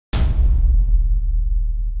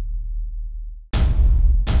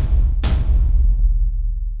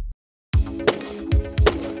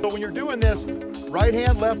when you're doing this, right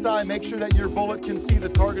hand, left eye, make sure that your bullet can see the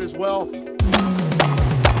target as well.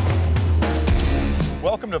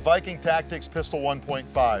 Welcome to Viking Tactics Pistol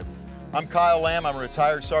 1.5. I'm Kyle Lamb. I'm a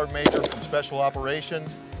retired Sergeant Major from Special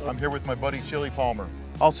Operations. I'm here with my buddy Chili Palmer.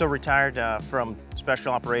 Also retired from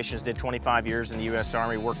Special Operations, did 25 years in the U.S.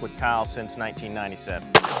 Army, worked with Kyle since 1997.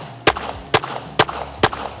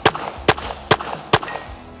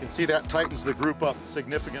 You can see that tightens the group up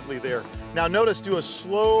significantly there. Now notice, do a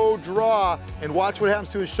slow draw and watch what happens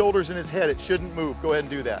to his shoulders and his head. It shouldn't move. Go ahead and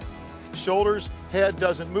do that. Shoulders, head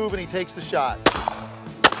doesn't move, and he takes the shot.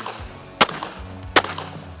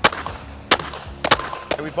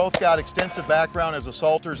 We both got extensive background as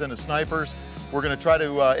assaulters and as snipers. We're going to try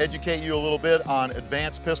to educate you a little bit on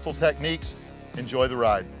advanced pistol techniques. Enjoy the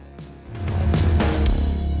ride.